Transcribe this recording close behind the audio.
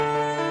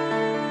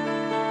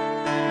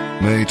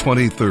May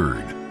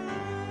 23rd.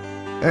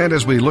 And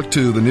as we look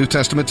to the New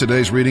Testament,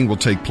 today's reading will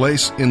take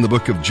place in the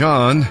book of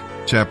John,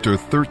 chapter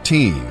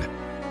 13,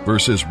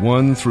 verses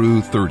 1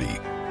 through 30.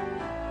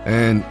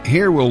 And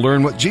here we'll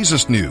learn what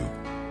Jesus knew.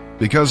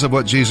 Because of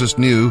what Jesus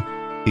knew,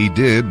 he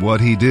did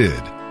what he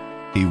did.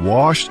 He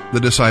washed the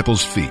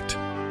disciples' feet.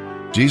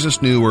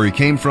 Jesus knew where he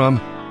came from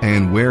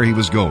and where he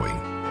was going.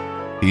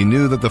 He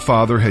knew that the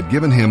Father had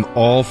given him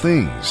all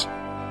things.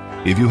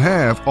 If you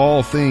have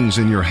all things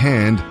in your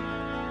hand,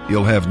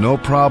 you'll have no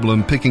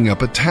problem picking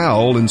up a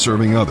towel and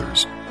serving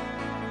others.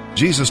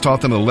 Jesus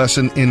taught them a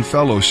lesson in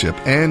fellowship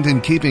and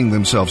in keeping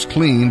themselves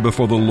clean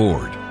before the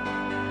Lord.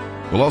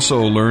 We'll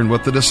also learn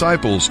what the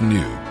disciples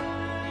knew.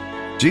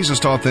 Jesus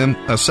taught them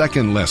a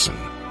second lesson.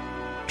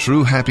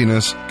 True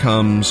happiness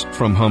comes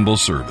from humble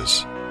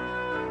service.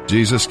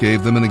 Jesus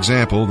gave them an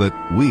example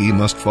that we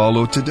must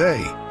follow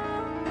today.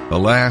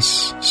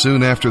 Alas,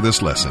 soon after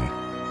this lesson,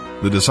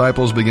 the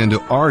disciples began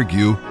to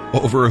argue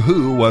over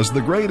who was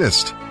the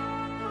greatest.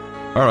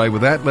 All right,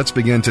 with that, let's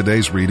begin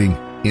today's reading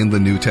in the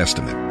New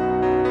Testament.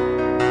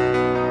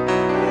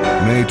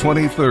 May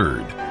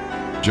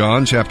 23rd,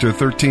 John chapter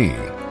 13,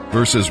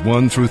 verses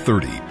 1 through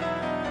 30.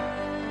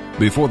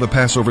 Before the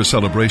Passover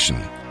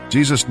celebration,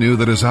 Jesus knew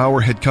that his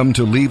hour had come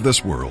to leave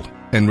this world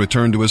and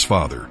return to his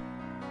Father.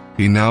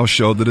 He now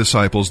showed the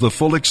disciples the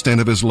full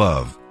extent of his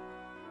love.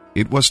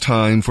 It was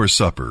time for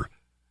supper,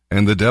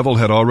 and the devil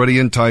had already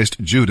enticed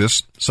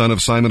Judas, son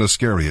of Simon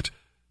Iscariot,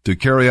 to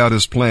carry out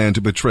his plan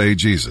to betray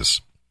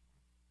Jesus.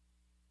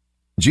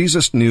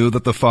 Jesus knew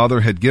that the Father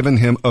had given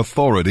him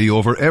authority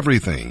over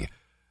everything,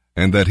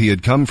 and that he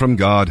had come from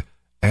God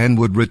and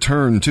would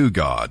return to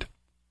God.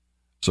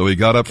 So he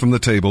got up from the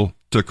table,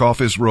 took off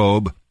his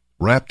robe,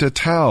 wrapped a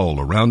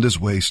towel around his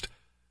waist,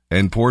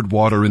 and poured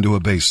water into a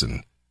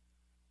basin.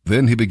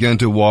 Then he began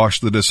to wash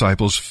the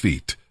disciples'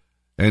 feet,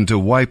 and to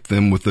wipe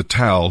them with the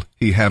towel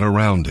he had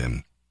around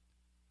him.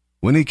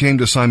 When he came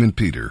to Simon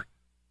Peter,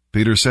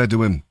 Peter said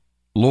to him,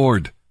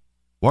 "Lord,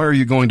 why are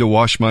you going to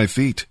wash my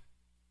feet?"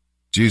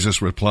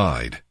 Jesus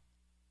replied,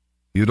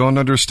 "You don't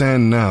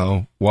understand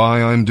now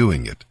why I'm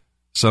doing it.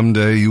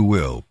 Someday you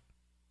will."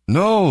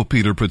 "No,"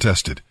 Peter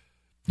protested,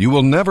 "you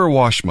will never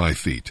wash my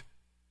feet."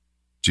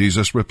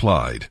 Jesus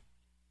replied,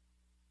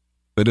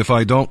 "But if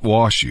I don't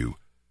wash you,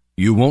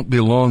 you won't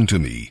belong to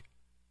me."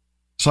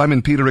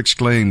 Simon Peter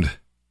exclaimed,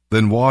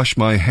 "Then wash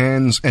my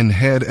hands and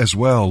head as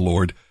well,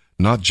 Lord,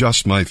 not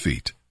just my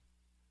feet."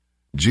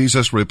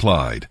 Jesus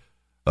replied,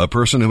 "A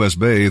person who has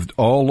bathed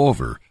all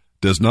over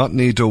does not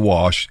need to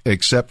wash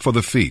except for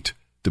the feet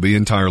to be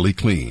entirely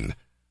clean.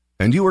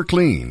 And you are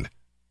clean.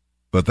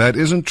 But that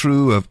isn't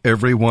true of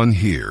everyone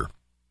here."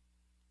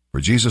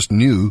 For Jesus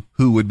knew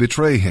who would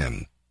betray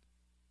him.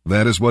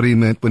 That is what he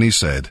meant when he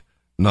said,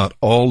 "Not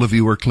all of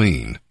you are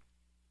clean."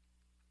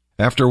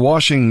 After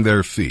washing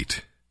their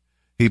feet,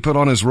 he put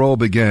on his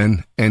robe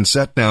again and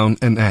sat down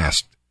and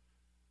asked,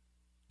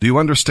 "Do you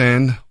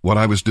understand what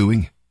I was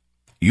doing?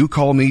 You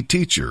call me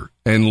teacher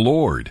and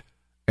Lord,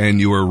 and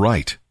you are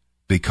right,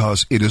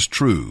 because it is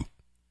true.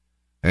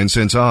 And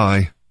since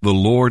I, the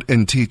Lord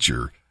and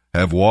teacher,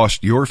 have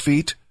washed your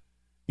feet,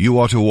 you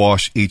ought to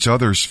wash each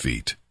other's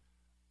feet.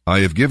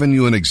 I have given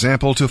you an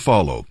example to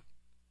follow.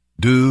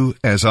 Do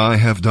as I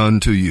have done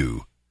to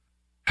you.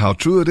 How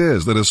true it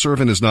is that a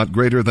servant is not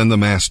greater than the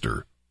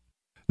master,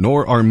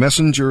 nor are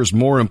messengers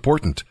more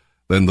important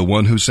than the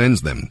one who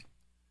sends them.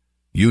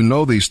 You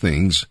know these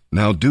things,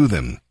 now do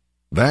them.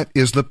 That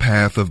is the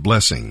path of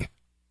blessing.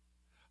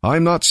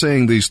 I'm not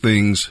saying these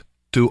things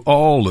to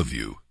all of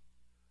you.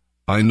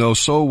 I know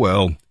so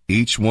well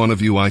each one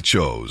of you I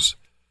chose.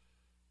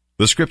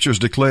 The scriptures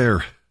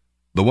declare,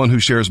 the one who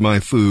shares my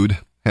food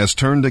has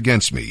turned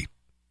against me,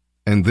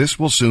 and this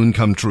will soon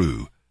come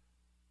true.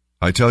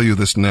 I tell you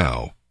this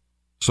now,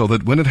 so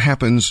that when it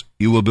happens,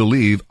 you will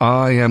believe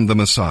I am the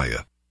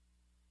Messiah.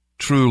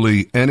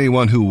 Truly,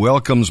 anyone who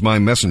welcomes my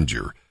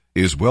messenger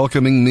is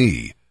welcoming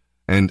me,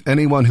 and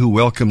anyone who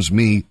welcomes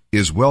me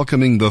is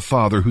welcoming the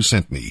Father who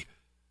sent me."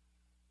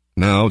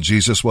 Now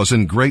Jesus was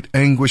in great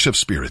anguish of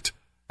spirit,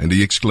 and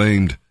he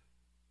exclaimed,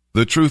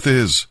 "The truth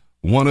is,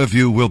 one of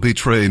you will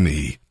betray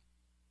me."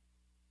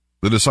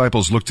 The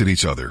disciples looked at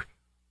each other,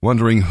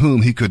 wondering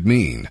whom he could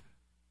mean.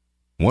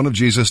 One of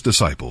Jesus'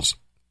 disciples,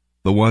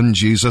 the one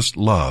Jesus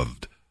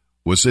loved,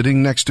 was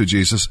sitting next to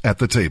Jesus at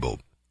the table.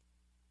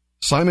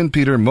 Simon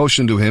Peter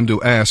motioned to him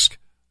to ask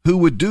who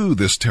would do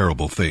this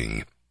terrible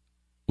thing.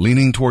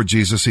 Leaning toward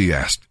Jesus, he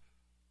asked,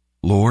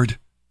 "Lord,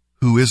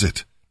 who is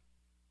it?"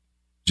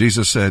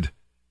 Jesus said,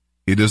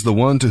 "It is the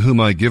one to whom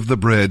I give the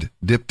bread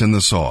dipped in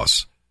the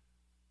sauce."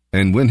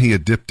 And when he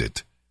had dipped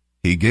it,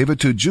 he gave it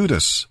to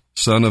Judas,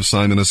 son of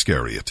Simon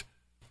Iscariot.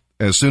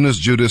 As soon as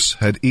Judas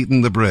had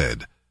eaten the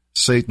bread,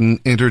 Satan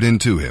entered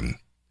into him.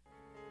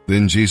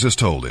 Then Jesus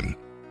told him,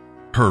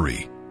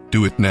 "Hurry,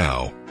 do it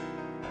now."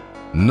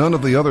 None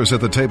of the others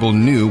at the table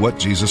knew what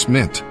Jesus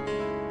meant.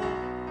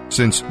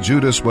 Since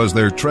Judas was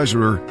their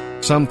treasurer,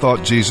 some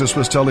thought Jesus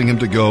was telling him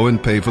to go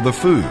and pay for the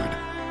food,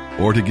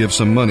 or to give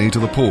some money to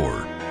the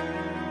poor.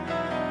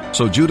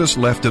 So Judas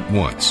left at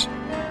once.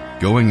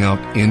 going out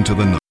into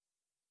the night.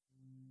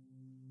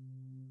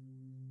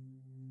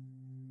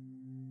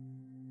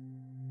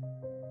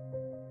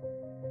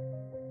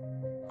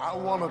 I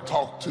want to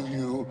talk to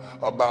you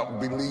about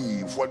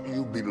believe, what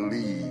you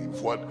believe,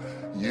 what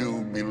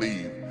you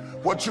believe.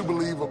 What you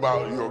believe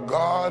about your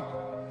God,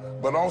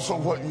 but also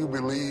what you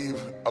believe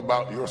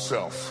about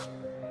yourself.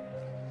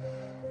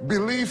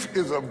 Belief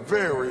is a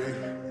very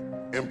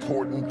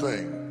important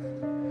thing.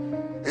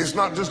 It's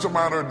not just a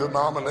matter of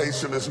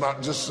denomination. It's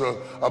not just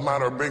a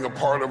matter of being a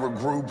part of a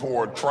group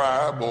or a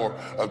tribe or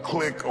a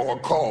clique or a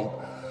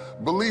cult.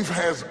 Belief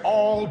has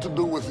all to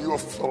do with your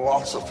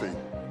philosophy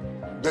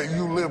that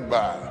you live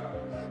by,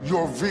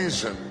 your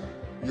vision,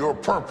 your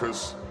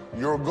purpose,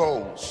 your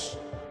goals.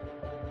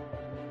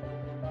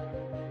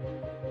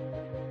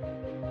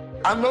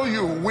 I know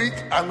you're weak.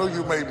 I know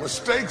you made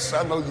mistakes.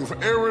 I know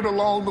you've erred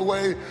along the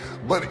way.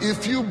 But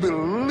if you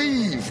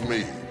believe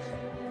me,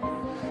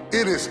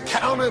 it is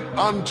counted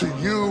unto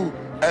you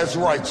as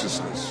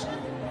righteousness.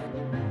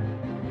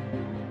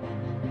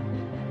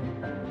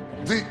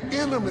 The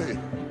enemy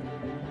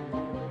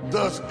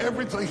does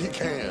everything he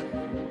can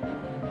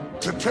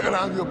to tear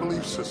down your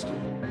belief system.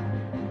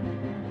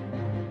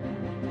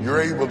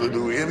 You're able to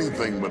do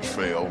anything but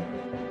fail.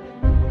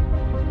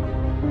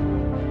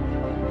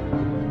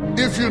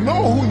 If you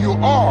know who you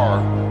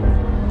are,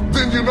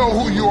 then you know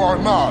who you are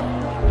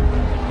not.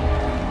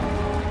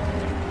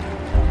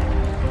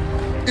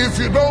 If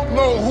you don't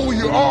know who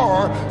you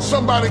are,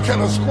 somebody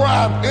can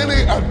ascribe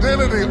any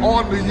identity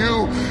onto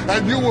you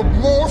and you will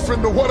morph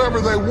into whatever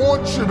they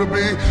want you to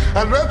be.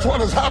 And that's what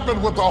has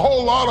happened with a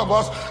whole lot of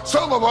us.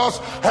 Some of us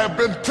have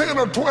been 10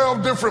 or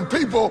 12 different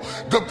people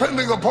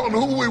depending upon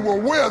who we were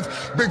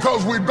with,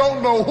 because we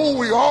don't know who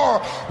we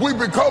are. We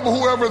become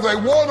whoever they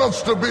want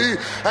us to be.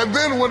 And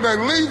then when they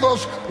leave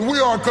us, we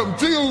are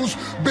confused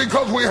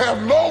because we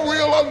have no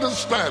real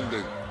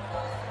understanding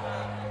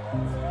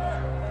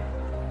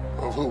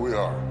of who we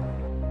are.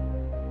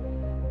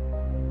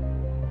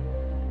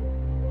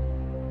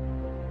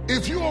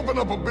 If you open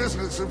up a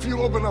business, if you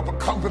open up a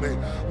company,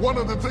 one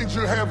of the things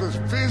you have is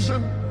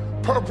vision,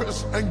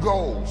 purpose, and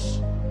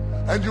goals.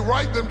 And you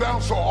write them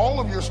down so all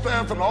of your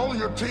staff and all of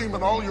your team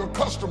and all your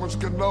customers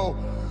can know,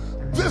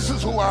 this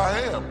is who I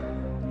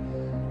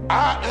am.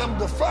 I am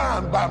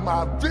defined by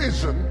my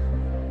vision,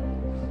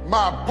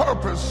 my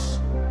purpose,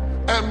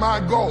 and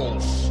my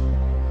goals.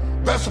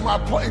 That's my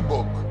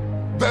playbook.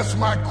 That's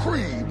my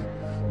creed.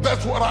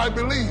 That's what I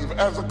believe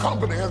as a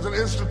company, as an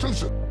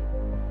institution.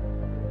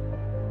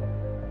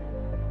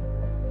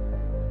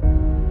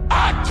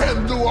 I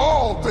can do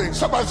all things.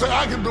 Somebody say,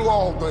 I can do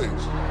all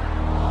things.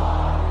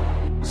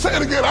 Say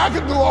it again, I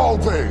can do all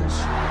things.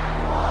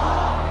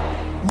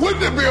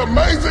 Wouldn't it be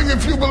amazing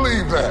if you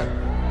believe that?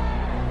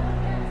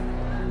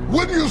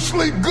 Wouldn't you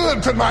sleep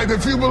good tonight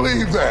if you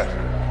believe that?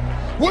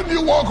 Wouldn't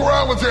you walk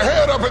around with your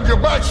head up and your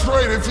back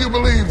straight if you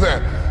believe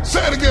that?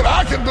 Say it again,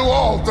 I can do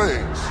all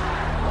things.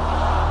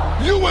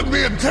 You wouldn't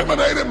be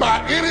intimidated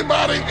by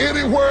anybody,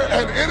 anywhere,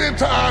 at any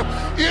time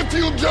if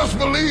you just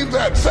believe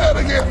that. Say it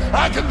again,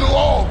 I can do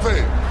all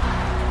things.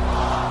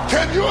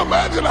 Can you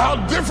imagine how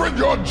different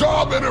your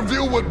job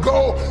interview would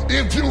go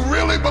if you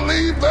really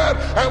believed that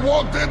and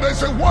walked in, they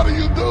said, what do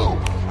you do?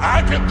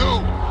 I can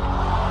do.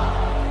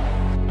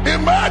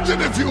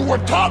 Imagine if you were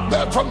taught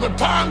that from the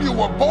time you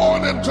were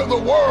born into the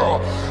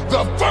world.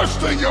 The first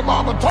thing your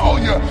mama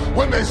told you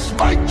when they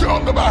spanked you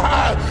on the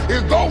behind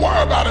is, don't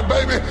worry about it,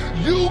 baby.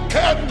 You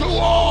can do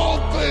all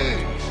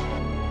things.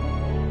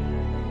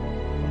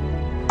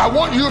 I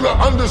want you to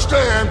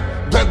understand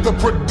that the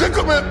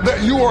predicament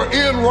that you are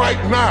in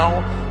right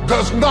now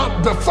does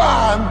not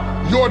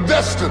define your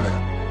destiny.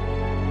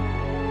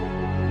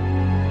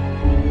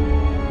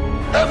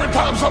 Every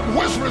time something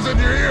whispers in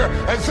your ear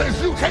and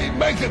says, you can't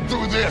make it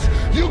through this,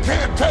 you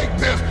can't take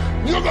this,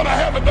 you're going to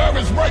have a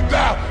nervous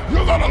breakdown,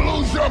 you're going to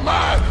lose your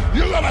mind,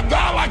 you're going to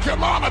die like your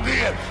mama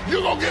did,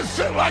 you're going to get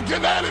sick like your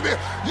daddy did,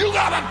 you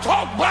got to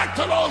talk back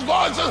to those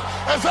voices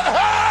and say,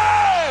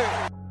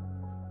 hey!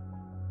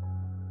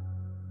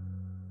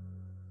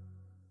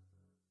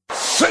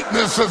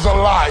 Sickness is a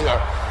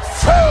liar.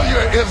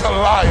 Failure is a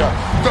liar.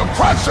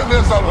 Depression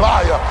is a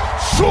liar.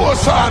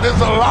 Suicide is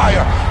a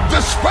liar.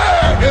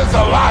 Despair is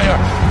a liar.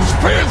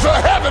 Spiritual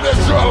heaviness,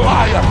 you're a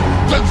liar.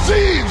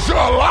 Disease, you're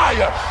a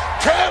liar.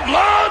 Can't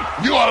learn,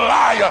 you're a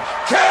liar.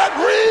 Can't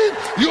read,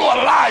 you're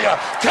a liar.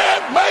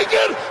 Can't make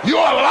it, you're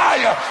a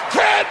liar.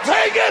 Can't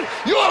take it,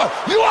 you ought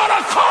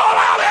to call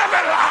out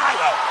every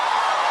liar.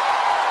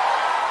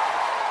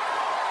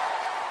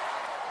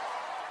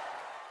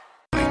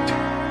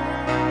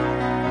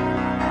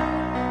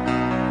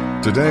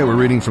 Today we're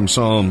reading from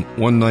Psalm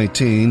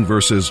 119,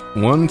 verses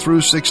 1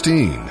 through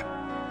 16.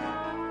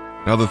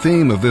 Now the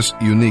theme of this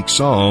unique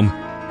psalm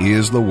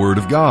is the Word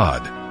of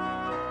God.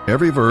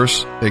 Every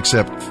verse,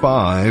 except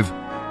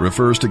 5,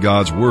 refers to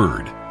God's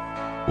Word,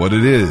 what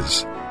it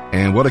is,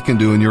 and what it can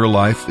do in your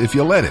life if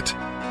you let it.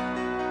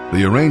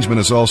 The arrangement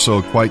is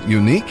also quite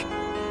unique.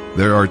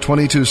 There are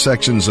 22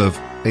 sections of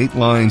 8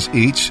 lines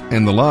each,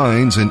 and the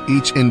lines in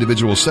each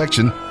individual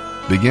section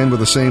begin with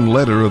the same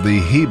letter of the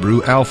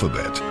Hebrew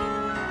alphabet.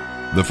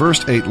 The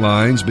first 8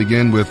 lines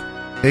begin with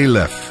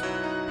Aleph,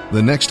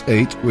 the next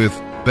 8 with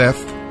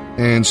Beth,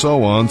 and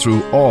so on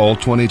through all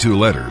 22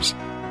 letters.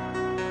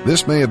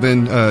 This may have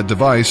been a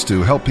device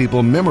to help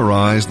people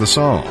memorize the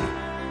psalm.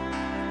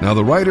 Now,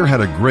 the writer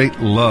had a great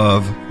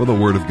love for the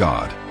Word of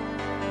God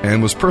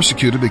and was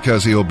persecuted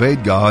because he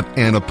obeyed God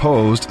and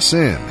opposed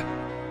sin.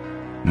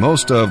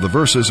 Most of the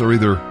verses are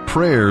either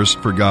prayers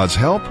for God's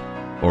help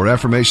or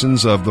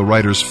affirmations of the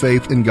writer's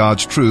faith in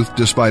God's truth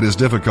despite his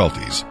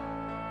difficulties.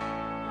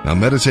 Now,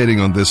 meditating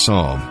on this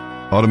psalm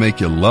ought to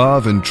make you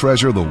love and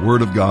treasure the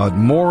Word of God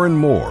more and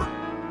more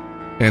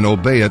and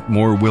obey it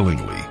more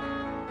willingly.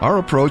 Our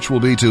approach will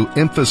be to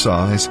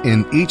emphasize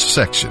in each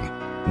section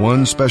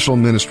one special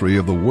ministry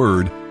of the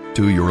Word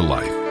to your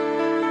life.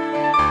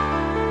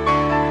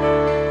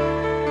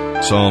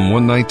 Psalm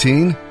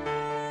 119,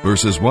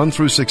 verses 1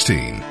 through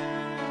 16.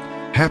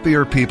 Happy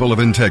are people of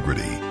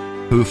integrity,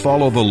 who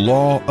follow the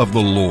law of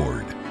the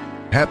Lord.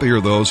 Happy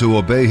are those who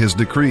obey his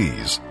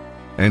decrees,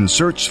 and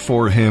search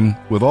for him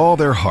with all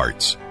their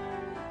hearts.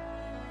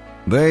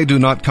 They do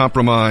not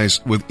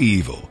compromise with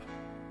evil,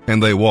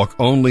 and they walk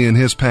only in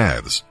his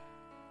paths.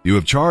 You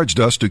have charged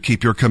us to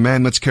keep your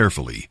commandments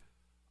carefully.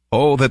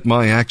 Oh, that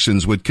my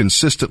actions would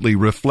consistently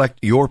reflect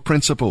your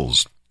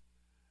principles.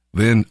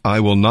 Then I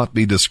will not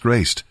be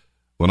disgraced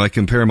when I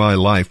compare my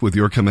life with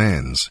your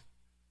commands.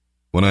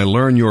 When I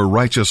learn your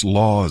righteous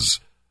laws,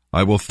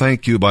 I will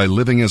thank you by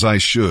living as I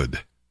should.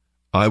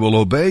 I will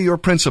obey your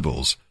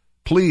principles.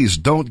 Please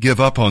don't give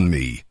up on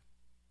me.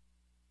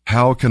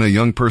 How can a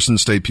young person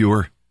stay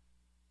pure?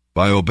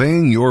 By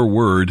obeying your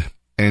word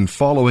and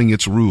following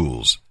its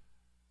rules.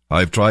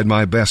 I've tried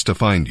my best to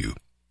find you.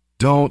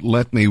 Don't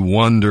let me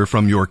wander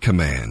from your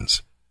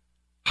commands.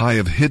 I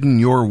have hidden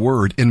your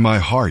word in my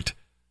heart,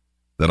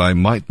 that I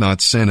might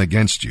not sin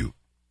against you.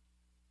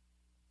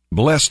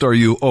 Blessed are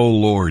you, O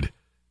Lord.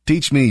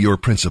 Teach me your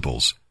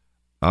principles.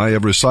 I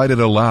have recited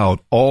aloud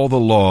all the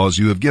laws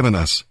you have given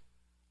us.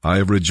 I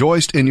have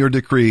rejoiced in your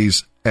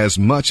decrees as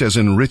much as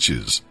in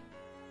riches.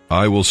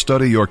 I will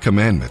study your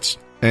commandments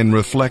and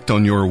reflect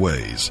on your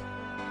ways.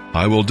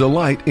 I will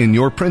delight in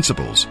your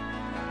principles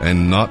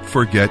and not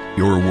forget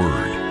your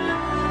word.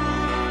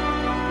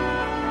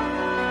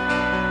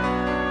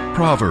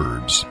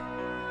 Proverbs,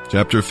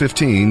 chapter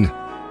 15,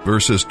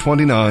 verses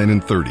 29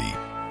 and 30.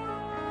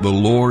 The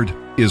Lord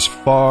is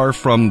far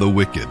from the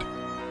wicked,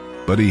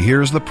 but he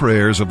hears the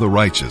prayers of the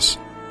righteous.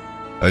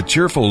 A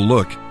cheerful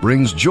look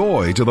brings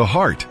joy to the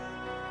heart.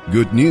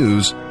 Good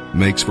news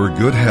makes for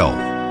good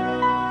health.